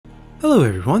Hello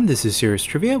everyone, this is Serious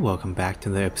Trivia. Welcome back to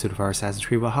another episode of our Assassin's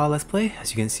Creed Valhalla Let's Play.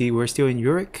 As you can see, we're still in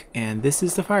Uruk, and this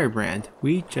is the Firebrand.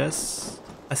 We just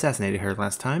assassinated her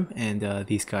last time, and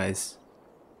these guys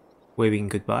waving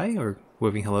goodbye, or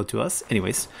waving hello to us.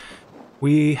 Anyways,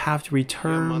 we have to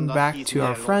return back to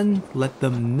our friend, let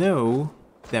them know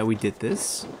that we did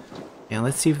this. And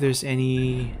let's see if there's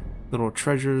any little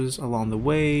treasures along the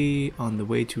way, on the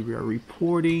way to our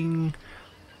reporting.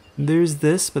 There's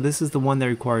this, but this is the one that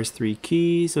requires 3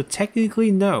 keys, so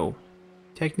technically no.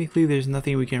 Technically there's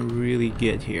nothing we can really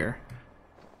get here.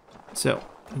 So,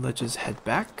 let's just head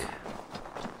back.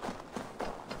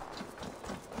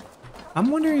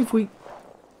 I'm wondering if we...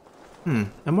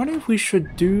 I'm wondering if we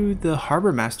should do the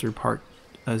Harbor Master part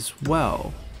as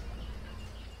well.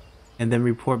 And then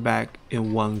report back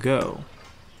in one go.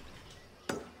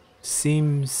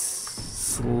 Seems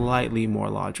slightly more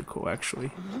logical,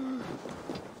 actually.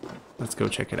 Let's go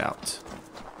check it out.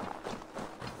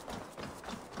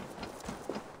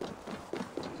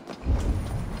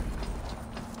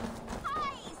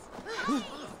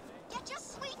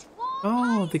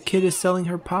 Oh, the kid is selling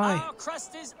her pie. Our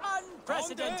crust is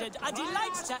unprecedented and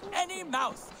delights to any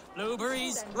mouth.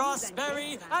 Blueberries,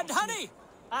 raspberry, and honey.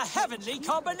 A heavenly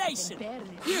combination.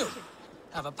 You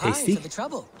have a pie Tasty. for the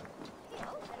trouble.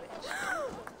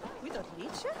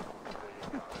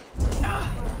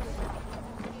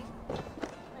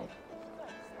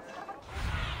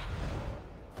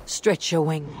 Stretch your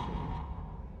wing.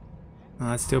 Oh,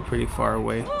 that's still pretty far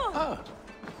away.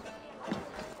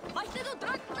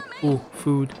 Ooh,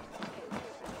 food.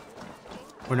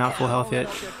 We're not full health yet.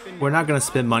 We're not gonna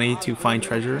spend money to find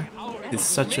treasure. It's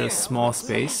such a small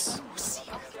space.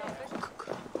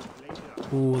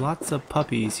 Ooh, lots of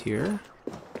puppies here.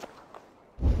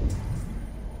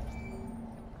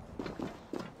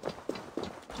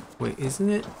 Wait, isn't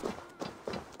it?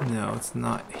 No, it's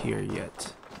not here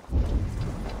yet.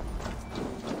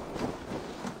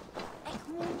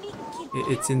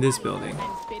 It's in this building.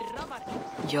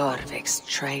 Jorvik's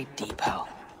trade depot.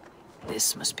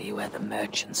 This must be where the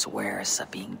merchants' wares are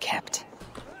being kept.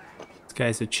 This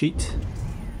guy's a cheat.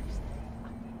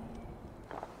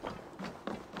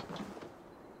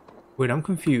 Wait, I'm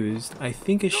confused. I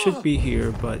think it should be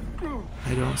here, but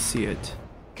I don't see it.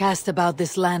 Cast about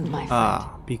this land, my friend.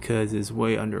 Ah, because it's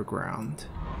way underground.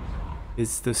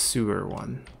 It's the sewer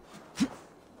one.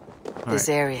 This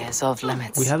area is off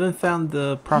limits. We haven't found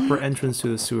the proper entrance to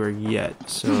the sewer yet,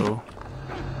 so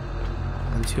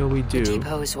until we do... The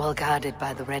depot is well guarded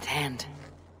by the Red Hand.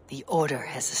 The Order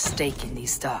has a stake in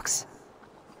these docks.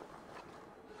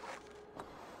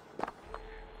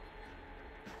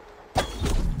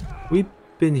 We've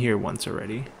been here once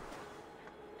already.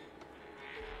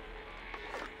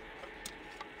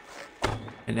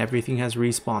 And everything has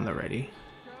respawned already.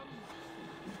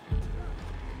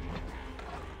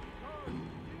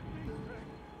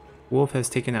 Wolf has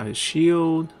taken out his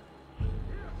shield.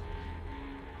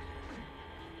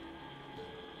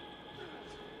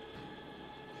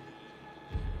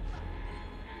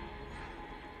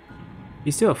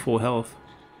 He's still at full health.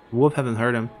 Wolf hasn't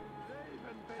hurt him.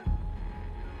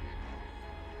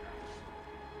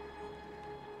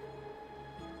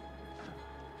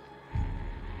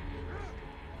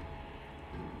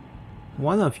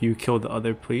 One of you killed the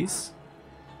other, please.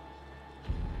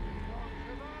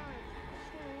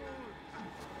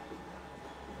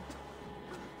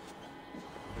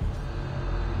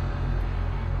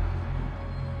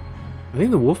 I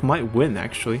think the wolf might win,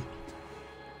 actually.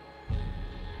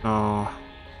 Oh.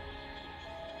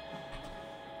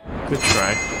 Good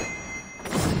try.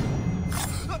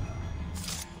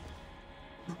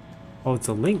 Oh, it's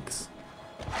a lynx.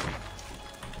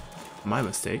 My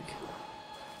mistake.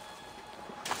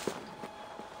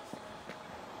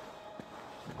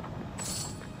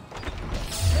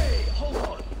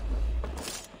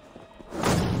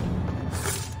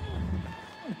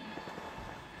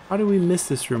 How did we miss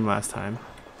this room last time?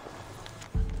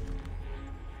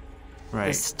 Right.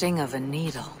 The sting of a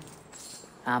needle.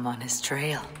 I'm on his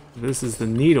trail. This is the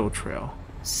needle trail.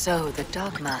 So the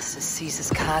Dogmaster seizes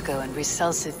cargo and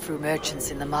resells it through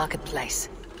merchants in the marketplace.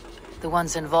 The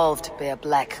ones involved bear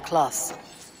black cloths.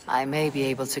 I may be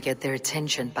able to get their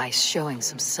attention by showing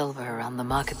some silver around the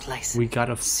marketplace. We got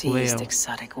a Seized flail.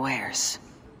 exotic wares.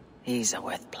 These are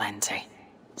worth plenty.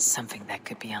 Something that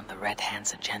could be on the Red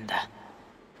Hand's agenda.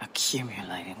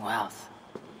 Accumulating wealth.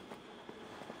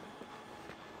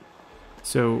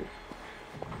 So,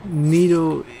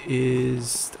 Needle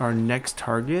is our next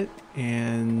target,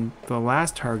 and the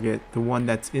last target, the one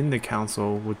that's in the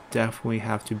council, would definitely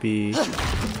have to be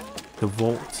the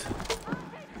Vault.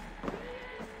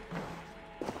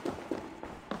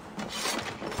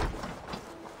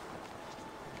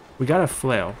 We got a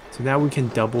flail, so now we can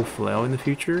double flail in the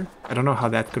future. I don't know how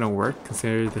that's gonna work,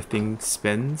 considering the thing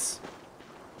spins.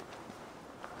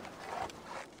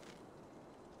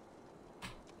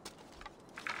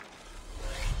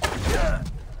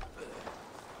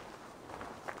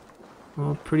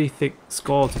 Well, pretty thick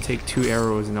skull to take 2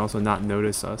 arrows and also not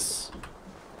notice us.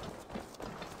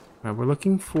 Alright, we're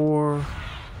looking for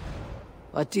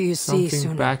What do you see, something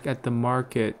Suna? back at the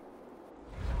market.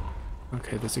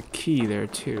 Okay, there's a key there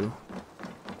too.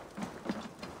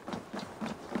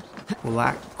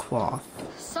 Black cloth.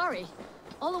 Sorry,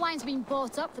 all the wine's been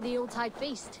bought up for the Yuletide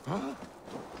feast.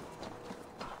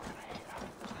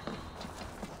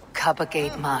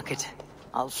 Coppergate Market.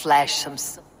 I'll flash some...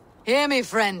 Hear me,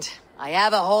 friend. I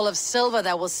have a haul of silver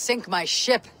that will sink my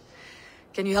ship.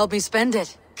 Can you help me spend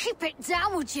it? Keep it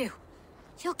down, would you?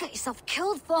 You'll get yourself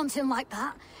killed flaunting like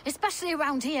that, especially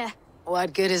around here.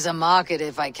 What good is a market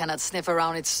if I cannot sniff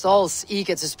around its stalls,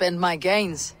 eager to spend my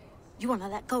gains? You want to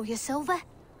let go of your silver?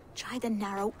 Try the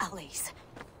narrow alleys.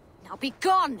 Now be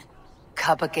gone!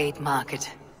 Coppergate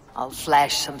Market. I'll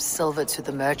flash some silver to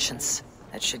the merchants.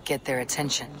 That should get their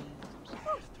attention.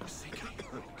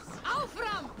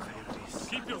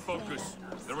 Keep your focus.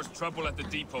 There was trouble at the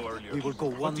depot earlier. We will go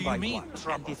one by one,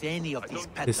 and if any of these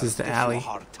peddlers is the give you alley. a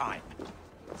hard time,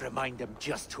 remind them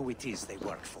just who it is they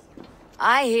work for.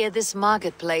 I hear this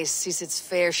marketplace sees its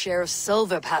fair share of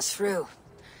silver pass through.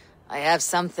 I have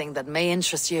something that may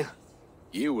interest you.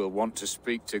 You will want to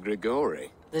speak to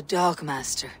Grigori. The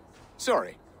Dogmaster.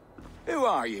 Sorry. Who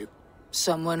are you?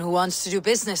 Someone who wants to do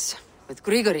business with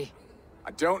Grigori. I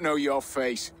don't know your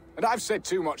face, and I've said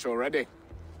too much already.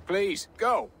 Please,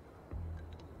 go.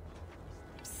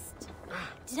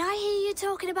 Did I hear you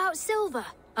talking about silver?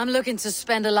 I'm looking to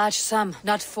spend a large sum,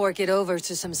 not fork it over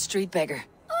to some street beggar.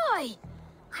 Oi!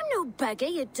 I'm no beggar,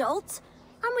 you dolt.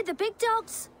 I'm with the big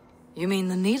dogs. You mean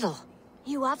the needle?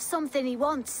 You have something he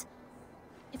wants.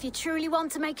 If you truly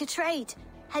want to make a trade,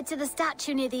 head to the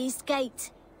statue near the east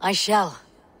gate. I shall.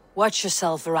 Watch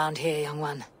yourself around here, young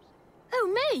one.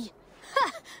 Oh, me?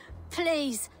 Ha!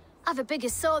 Please. I've a bigger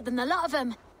sword than the lot of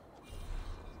them.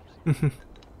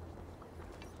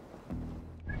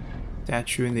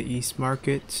 Statue in the East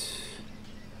Market.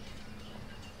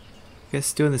 Guess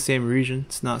still in the same region.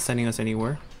 It's not sending us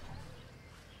anywhere.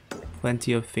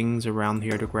 Plenty of things around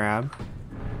here to grab.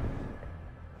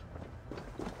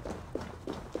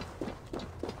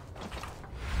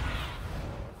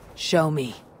 Show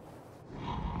me.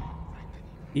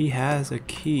 He has a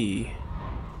key.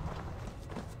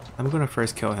 I'm gonna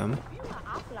first kill him.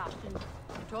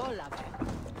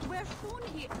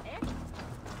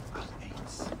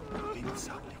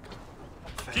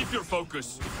 Keep your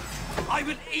focus. I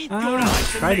will eat your eyes and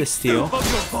try to make steal. soup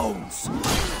of your bones. On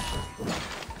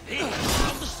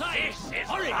the side.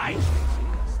 Hurry!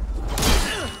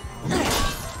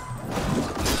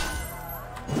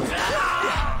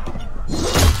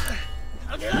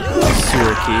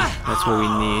 Sewer key. That's what we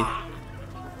need.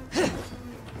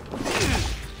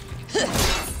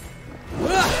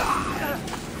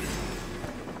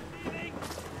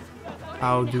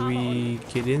 How do we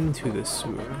get into the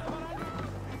sewer?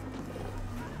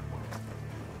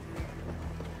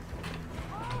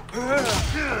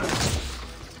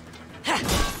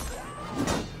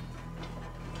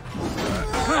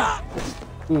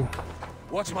 Ooh.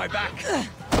 Watch my back.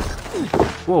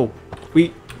 Whoa,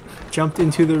 we jumped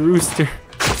into the rooster.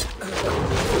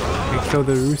 I killed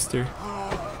the rooster.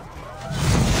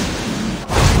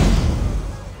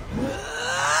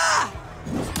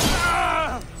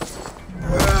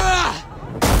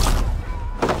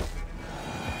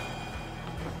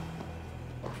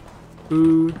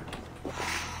 Food.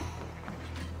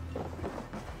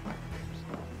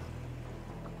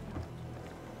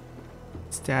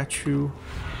 Statue.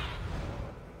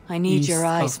 I need East your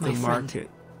eyes, of my the friend. market.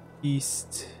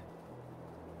 East.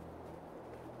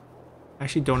 I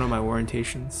actually don't know my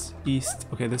orientations. East.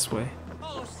 Okay, this way.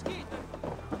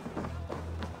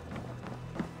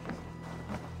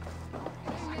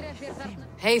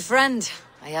 Hey, friend.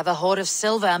 I have a hoard of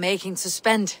silver I'm aching to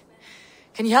spend.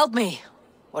 Can you help me?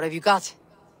 What have you got?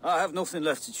 I have nothing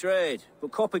left to trade,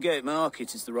 but Coppergate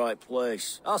Market is the right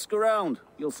place. Ask around.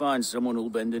 You'll find someone who'll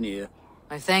bend an ear.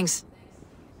 My thanks.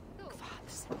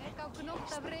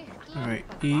 Alright,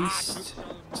 east.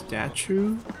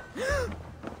 Statue.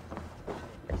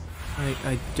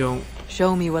 I don't...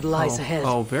 Show me what lies oh, ahead.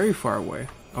 Oh, very far away.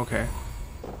 Okay.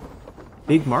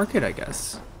 Big market, I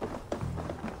guess.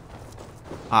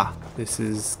 Ah, this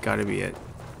is gotta be it.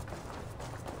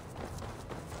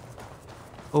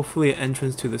 Hopefully an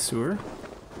entrance to the sewer.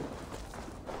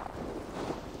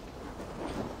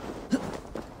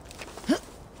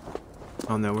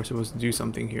 Oh no, we're supposed to do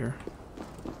something here.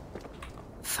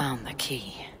 Found the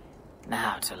key.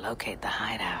 Now to locate the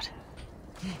hideout.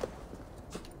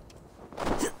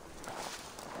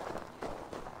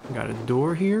 Got a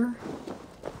door here.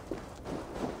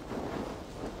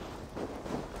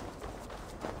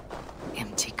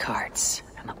 Empty carts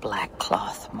and a black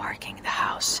cloth marking the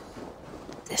house.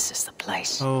 This is the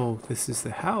place. Oh, this is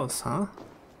the house, huh?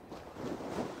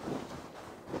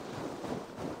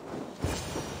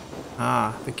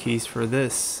 Ah, the keys for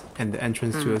this and the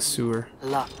entrance to a sewer.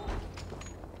 Lock.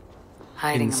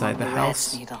 Hiding Inside among the the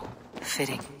house. rat's needle.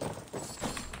 Fitting.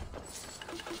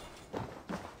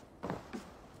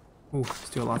 Ooh,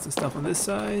 still lots of stuff on this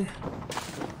side.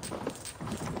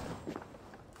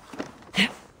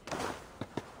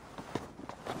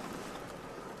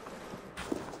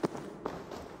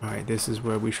 Alright, this is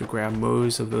where we should grab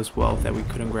most of those wealth that we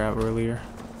couldn't grab earlier.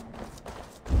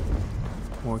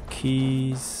 More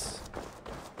keys.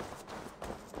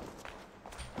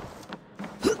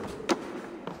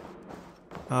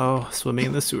 Oh, swimming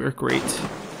in the sewer, great.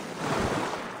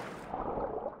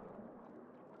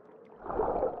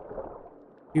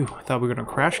 Phew, I thought we were gonna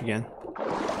crash again.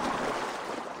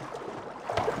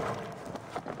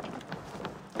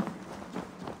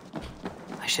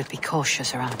 I should be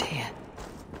cautious around here.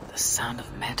 The sound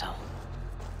of metal.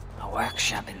 A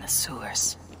workshop in the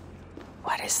sewers.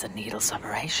 What is the needle's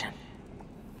operation?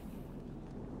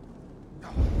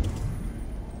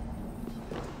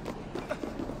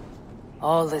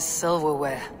 All this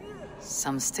silverware.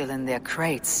 Some still in their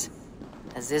crates.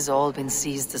 Has this all been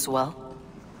seized as well?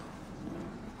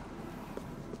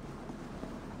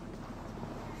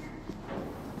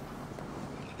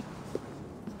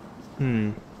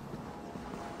 They're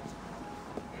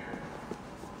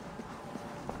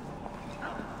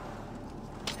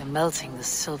melting the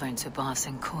silver into bars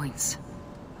and coins.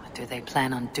 What do they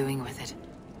plan on doing with it?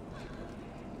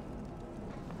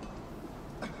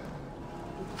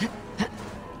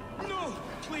 No!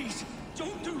 Please!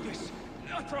 Don't do this!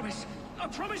 I promise! I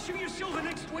promise you your silver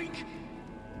next week!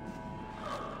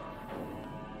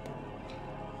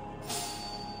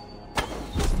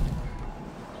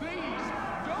 Please,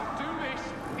 don't do this.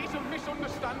 It's a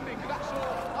misunderstanding, that's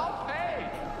all. I'll pay.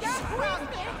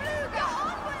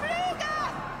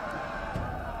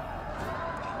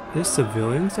 There's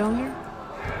civilians down there?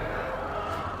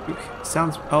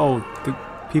 Sounds... Oh, the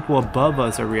people above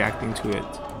us are reacting to it.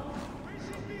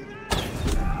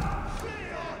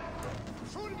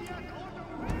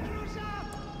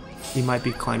 He might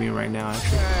be climbing right now,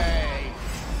 actually. Hey!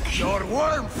 Your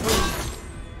worm food!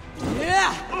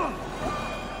 Yeah!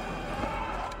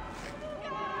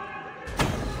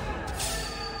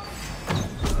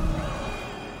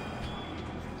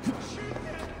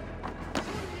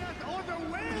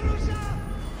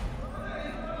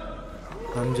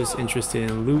 I'm just interested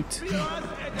in loot.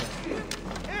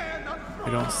 I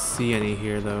don't see any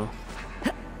here, though.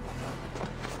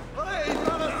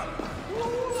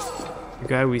 The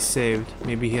guy we saved,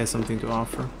 maybe he has something to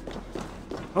offer.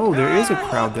 Oh, there is a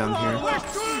crowd down here.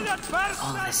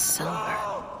 All this silver.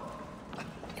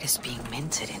 It is being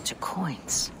minted into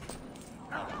coins.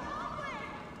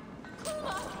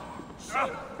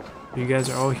 You guys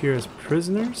are all here as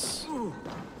prisoners?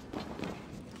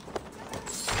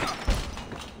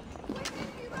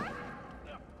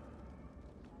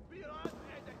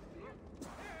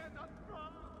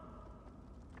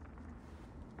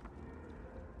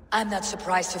 I'm not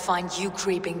surprised to find you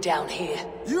creeping down here.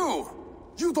 You!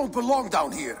 You don't belong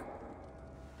down here!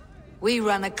 We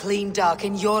run a clean dock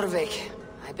in Jorvik.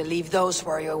 I believe those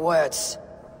were your words.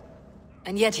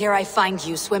 And yet here I find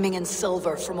you swimming in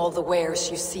silver from all the wares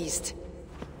you seized.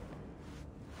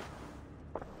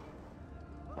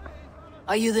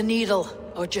 Are you the Needle,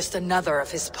 or just another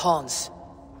of his pawns?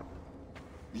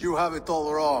 You have it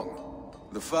all wrong.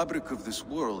 The fabric of this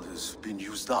world has been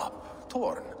used up,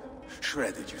 torn,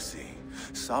 shredded, you see.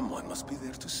 Someone must be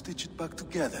there to stitch it back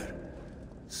together.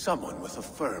 Someone with a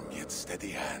firm yet steady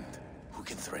hand, who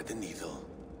can thread the needle.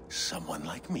 Someone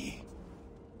like me.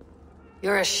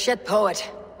 You're a shit poet,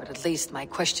 but at least my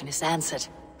question is answered.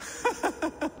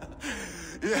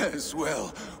 Yes,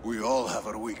 well, we all have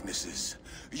our weaknesses.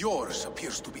 Yours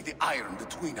appears to be the iron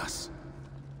between us.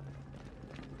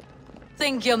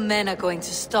 Think your men are going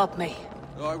to stop me?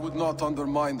 I would not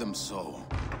undermine them so.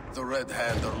 The Red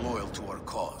Hand are loyal to our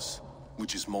cause,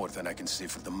 which is more than I can say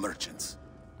for the merchants.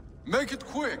 Make it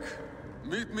quick!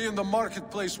 Meet me in the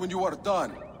marketplace when you are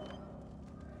done.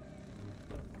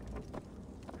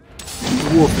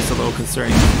 Wolf is a little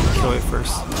concerning. Kill it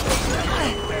first.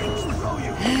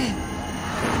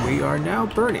 We are now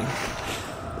burning.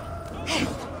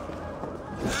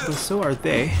 but so are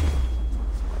they.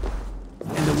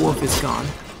 And the wolf is gone,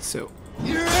 so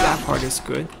that part is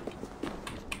good.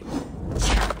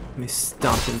 Let me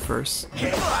stomp him first.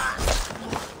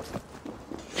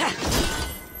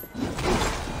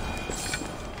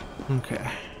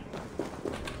 Okay.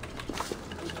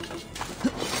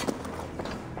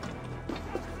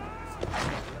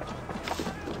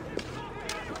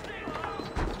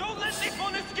 Don't let this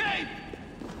one escape!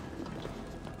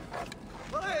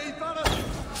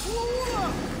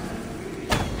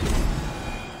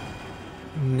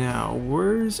 Now,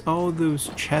 where's all those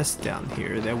chests down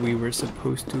here that we were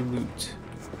supposed to loot?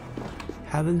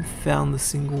 Haven't found a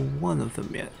single one of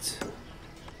them yet.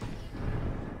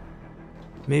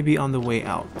 Maybe on the way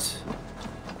out.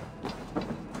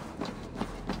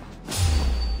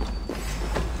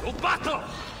 Go battle!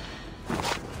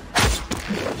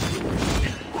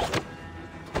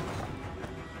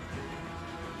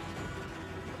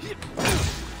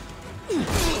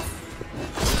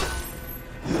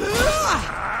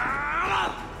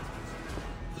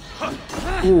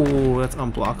 Ooh, that's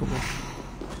unblockable.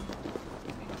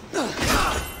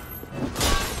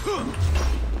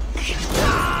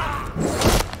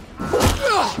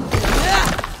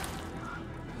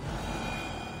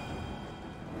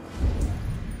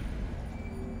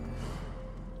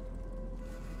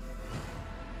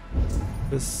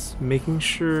 Just making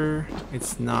sure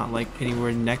it's not like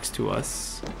anywhere next to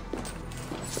us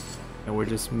that we're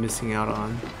just missing out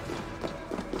on.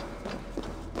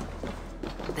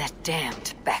 That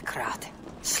damned backrat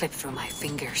slipped through my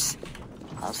fingers.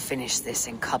 I'll finish this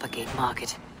in Coppergate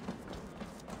Market.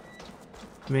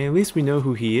 I mean, at least we know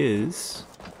who he is.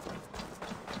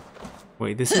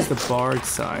 Wait, this is the bard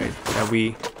side that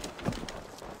we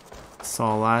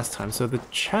saw last time. So the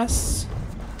chests...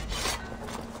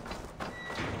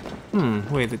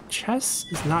 wait, the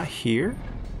chest is not here?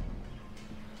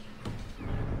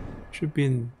 Should be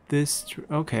in this...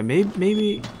 Okay,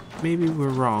 maybe we're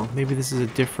wrong. Maybe this is a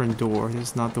different door. This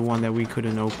is not the one that we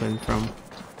couldn't open from...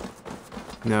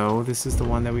 No, this is the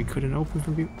one that we couldn't open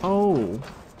from... Oh!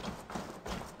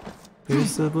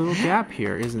 There's a little gap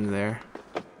here, isn't there?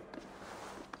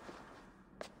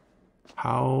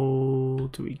 How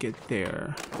do we get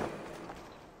there?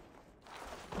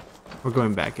 We're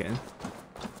going back in.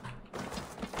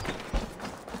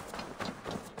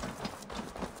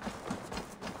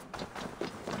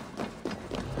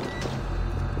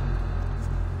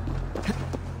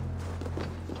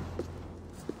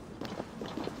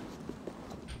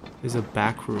 There's a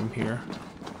back room here.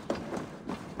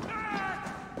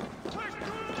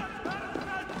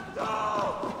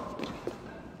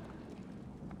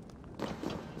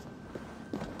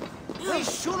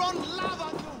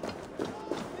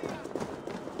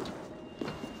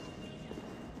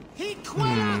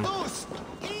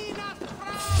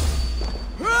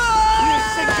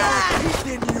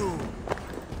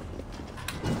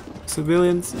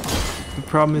 Civilians. The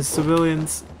problem is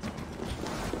civilians.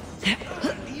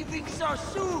 Leaving so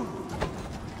soon!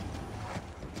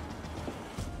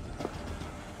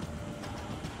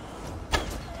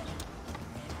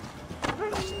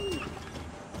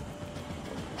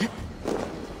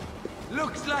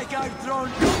 Looks like I've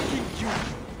drawn cooking you.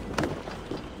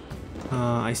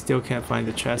 I still can't find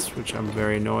the chest, which I'm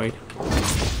very annoyed.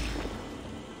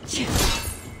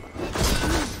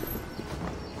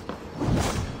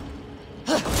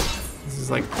 This is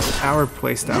like our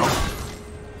playstyle.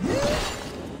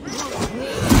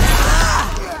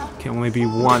 Can only be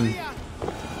one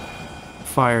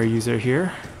fire user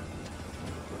here.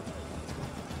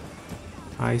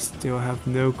 I still have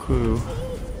no clue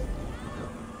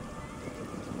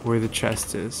where the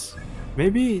chest is.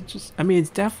 Maybe it just... I mean, it's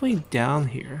definitely down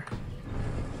here.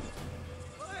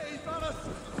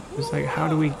 It's like, how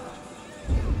do we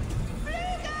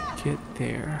get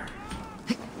there?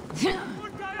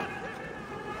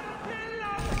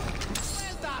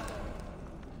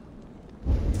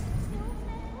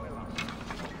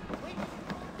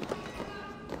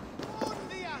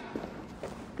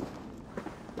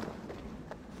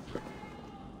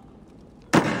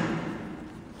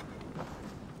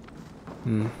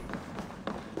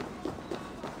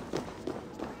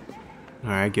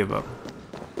 Alright, I give up.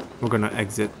 We're gonna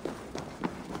exit.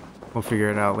 We'll figure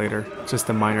it out later. It's just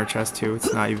a minor chest too.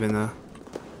 It's not even a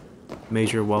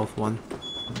major wealth one.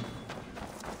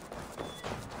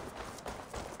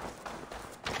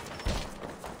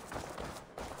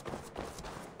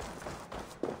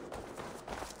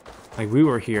 Like, we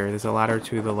were here. There's a ladder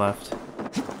to the left.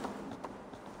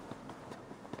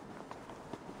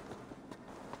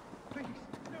 Please,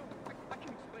 no, I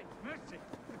can explain. Mercy.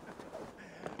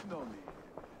 No need.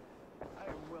 I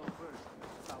am well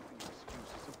versed.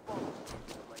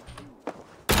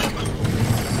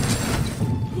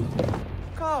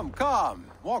 Come, come.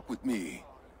 Walk with me.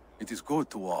 It is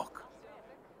good to walk.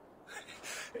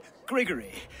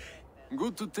 Grigory.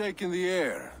 Good to take in the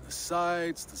air. The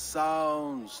sights, the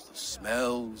sounds, the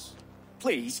smells.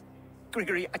 Please,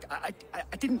 Grigory, I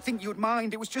didn't think you'd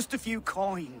mind. It was just a few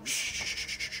coins.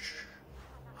 Shh.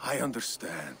 I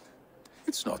understand.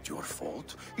 It's not your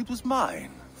fault. It was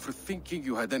mine for thinking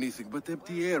you had anything but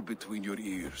empty air between your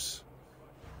ears.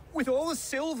 With all the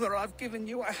silver I've given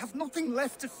you, I have nothing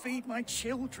left to feed my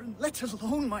children, let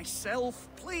alone myself.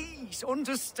 Please,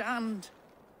 understand.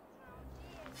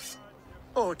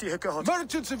 Oh, dear God.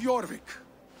 Merchants of Jorvik,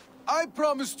 I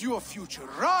promised you a future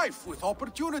rife with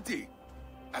opportunity.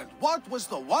 And what was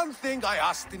the one thing I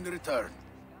asked in return?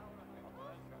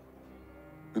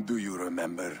 Do you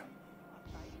remember?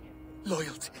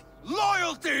 Loyalty.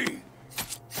 Loyalty!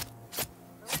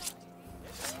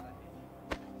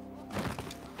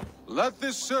 Let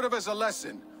this serve as a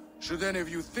lesson, should any of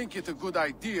you think it a good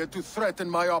idea to threaten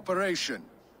my operation.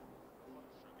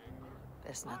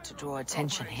 Best not to draw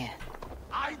attention here.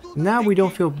 Now we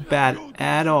don't feel bad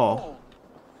at all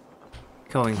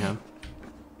killing him.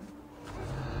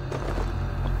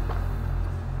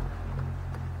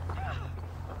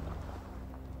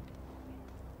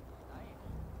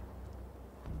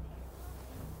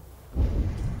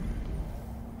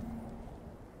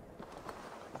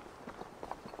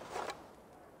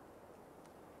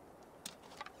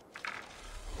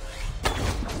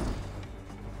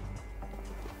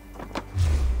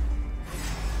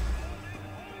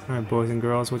 Alright, boys and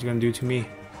girls, what you gonna do to me?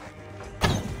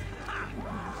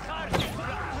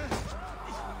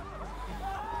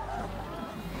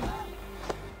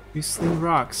 You sling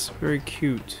rocks, very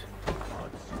cute.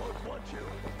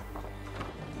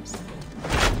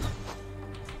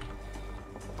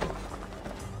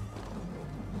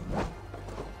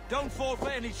 Don't fall for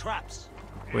any traps.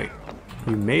 Wait,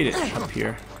 you made it up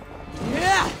here.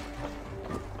 Yeah!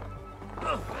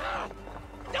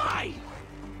 Die!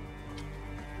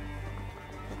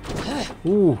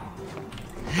 Ooh.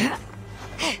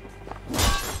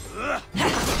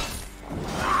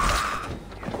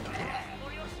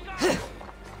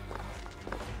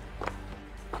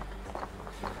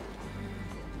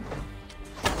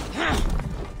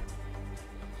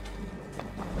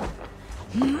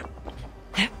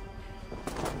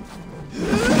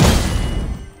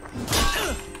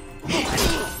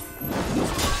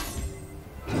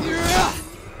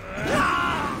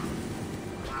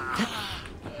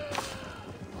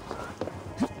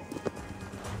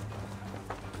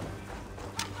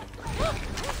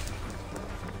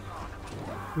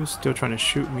 Who's still trying to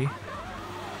shoot me?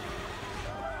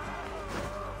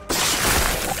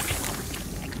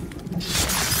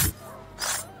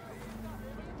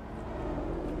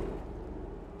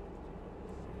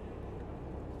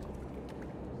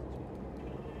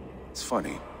 It's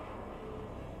funny.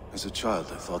 As a child,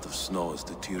 I thought of snow as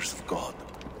the tears of God,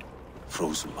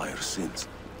 frozen by our sins.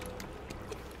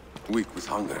 Weak with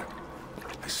hunger,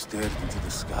 I stared into the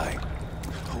sky,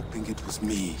 hoping it was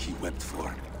me he wept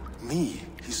for. Me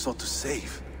he sought to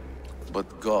save.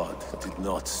 But God did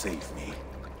not save me.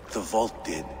 The vault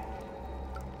did.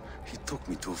 He took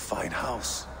me to a fine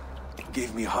house,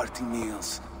 gave me hearty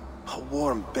meals, a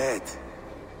warm bed.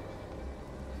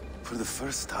 For the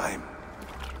first time,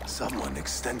 someone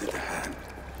extended a hand,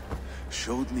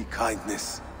 showed me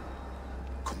kindness,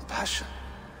 compassion.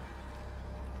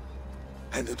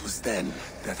 And it was then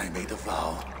that I made a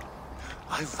vow.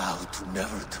 I vowed to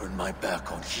never turn my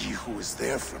back on he who was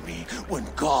there for me when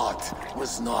God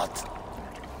was not.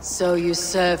 So you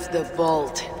served the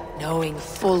Vault, knowing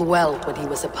full well what he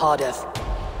was a part of.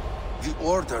 The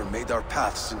Order made our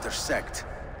paths intersect.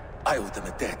 I owed them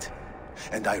a debt,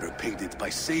 and I repaid it by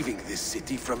saving this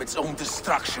city from its own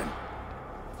destruction.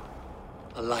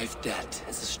 A life debt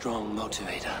is a strong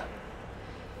motivator.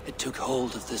 It took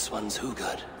hold of this one's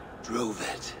Hugad, drove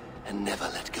it, and never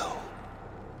let go.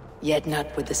 Yet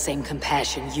not with the same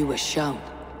compassion you were shown.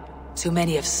 Too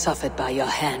many have suffered by your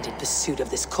hand in pursuit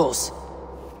of this course.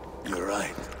 You're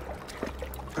right.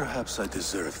 Perhaps I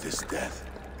deserve this death.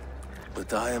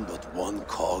 But I am but one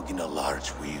cog in a large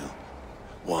wheel.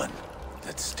 One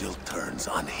that still turns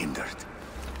unhindered.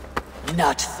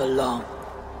 Not for long.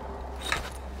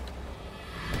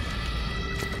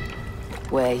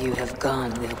 Where you have gone,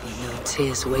 there'll be no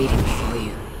tears waiting for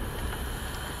you.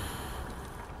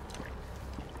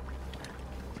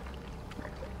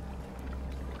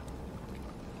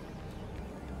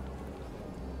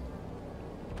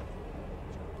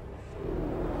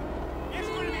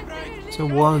 So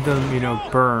one of them, you know,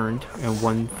 burned and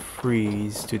one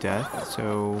freeze to death.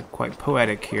 So quite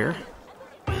poetic here.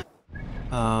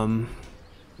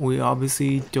 we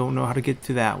obviously don't know how to get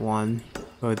to that one,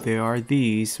 but there are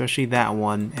these, especially that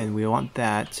one, and we want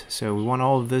that. So we want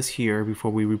all of this here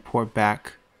before we report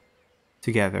back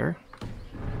together.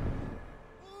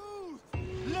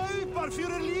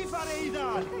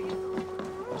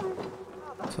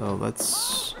 So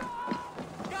let's...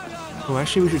 Oh,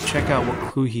 actually we should check out what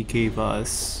clue he gave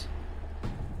us.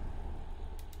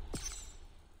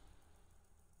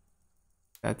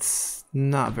 That's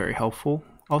not very helpful.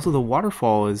 Also, the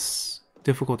waterfall is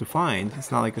difficult to find.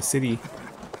 It's not like a city.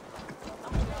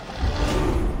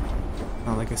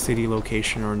 Not like a city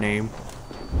location or name.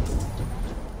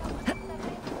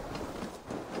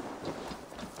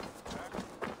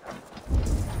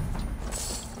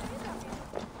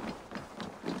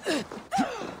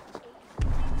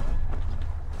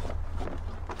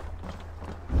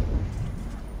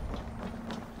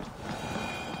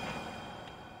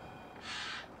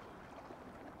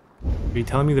 Are you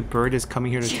telling me the bird is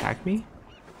coming here to attack me?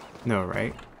 No,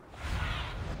 right?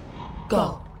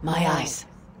 Go, my eyes.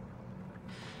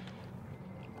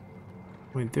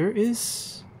 Wait, there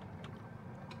is...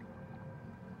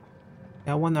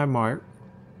 that one I marked.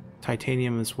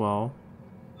 Titanium as well.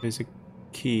 There's a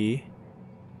key.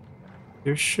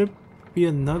 There should be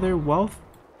another wealth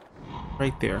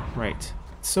right there, right.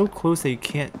 It's so close that you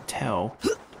can't tell.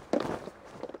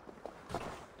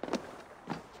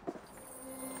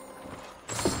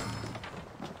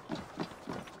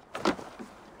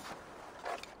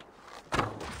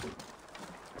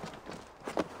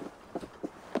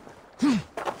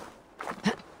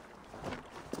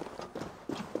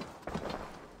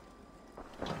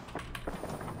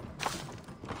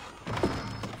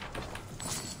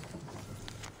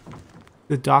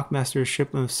 The Dockmaster's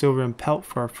shipment of silver and pelt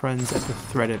for our friends at the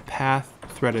Threaded Path.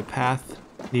 Threaded Path.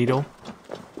 Needle.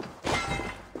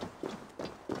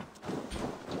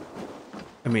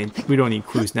 I mean, we don't need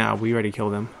clues now. We already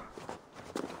killed him.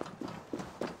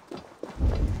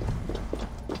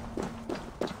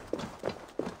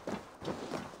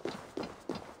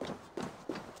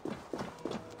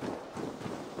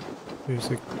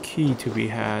 There's a key to be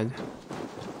had.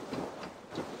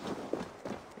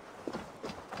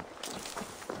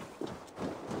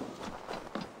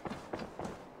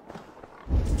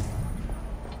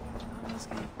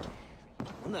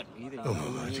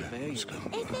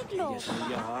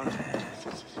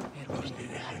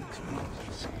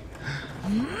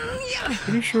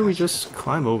 Pretty sure we just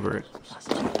climb over it.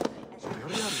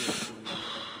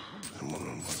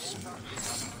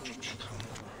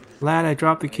 Lad, I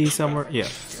dropped the key somewhere. Yeah.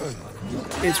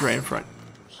 It's right in front.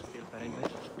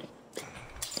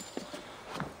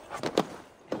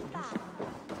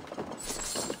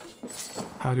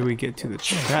 How do we get to the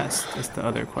chest? That's the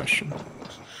other question.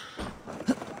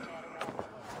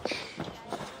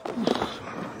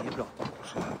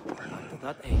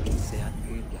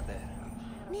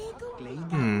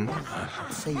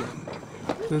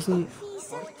 Doesn't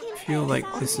feel like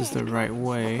this is the right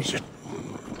way.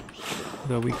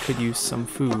 Though we could use some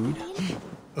food.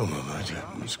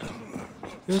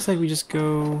 Feels like we just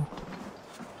go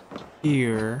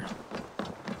here.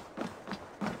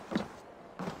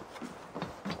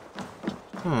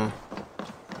 Huh.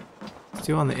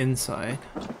 Still on the inside.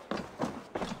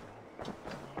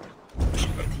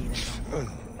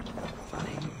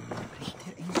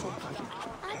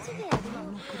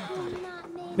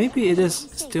 Maybe it is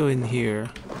still in here.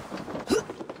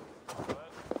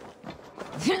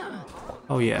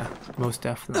 Oh yeah, most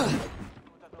definitely.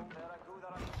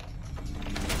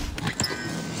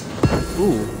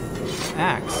 Ooh,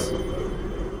 axe.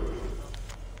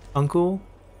 Uncle,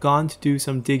 gone to do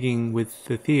some digging with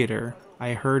the theater.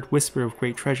 I heard whisper of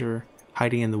great treasure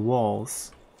hiding in the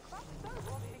walls.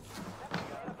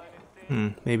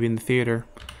 Maybe in the theater.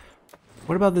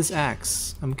 What about this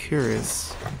axe? I'm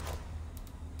curious.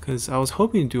 Because I was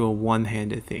hoping to do a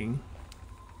one-handed thing.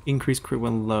 Increase crit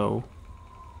when low.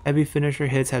 Heavy finisher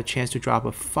hits have chance to drop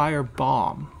a fire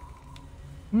bomb.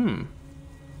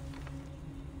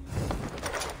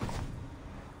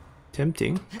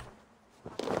 Tempting.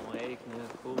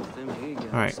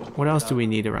 Alright, what else do we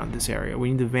need around this area? We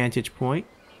need the vantage point,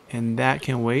 and that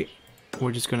can wait.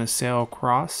 We're just gonna sail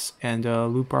across and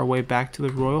loop our way back to the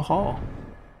Royal Hall.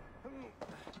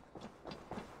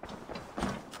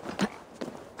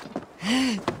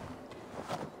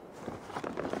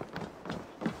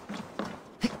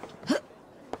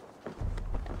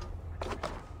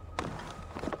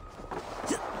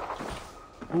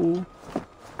 Ooh.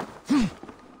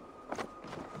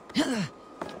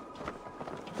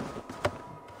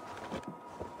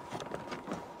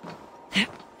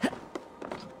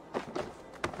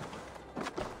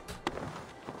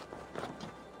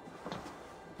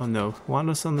 Oh no, want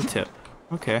us on the tip.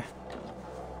 Okay.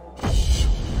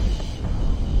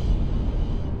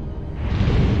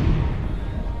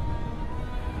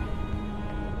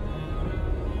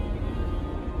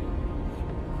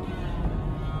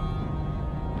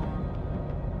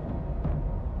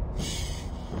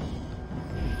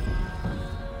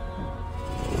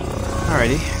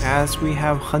 Alrighty, as we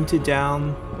have hunted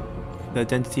down the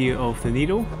identity of the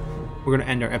needle, we're going to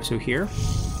end our episode here.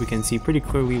 We can see pretty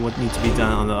clearly what needs to be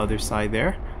done on the other side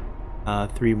there.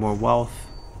 3 more wealth.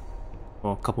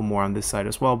 Well, a couple more on this side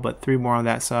as well, but 3 more on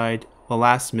that side. The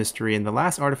last mystery and the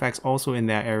last artifacts also in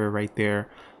that area right there.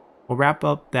 We'll wrap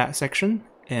up that section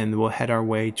and we'll head our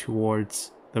way towards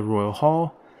the Royal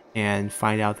Hall and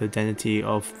find out the identity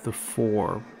of the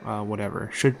 4,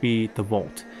 whatever. Should be the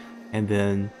Vault. And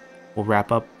then we'll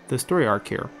wrap up the story arc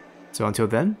here. So until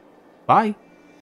then, bye!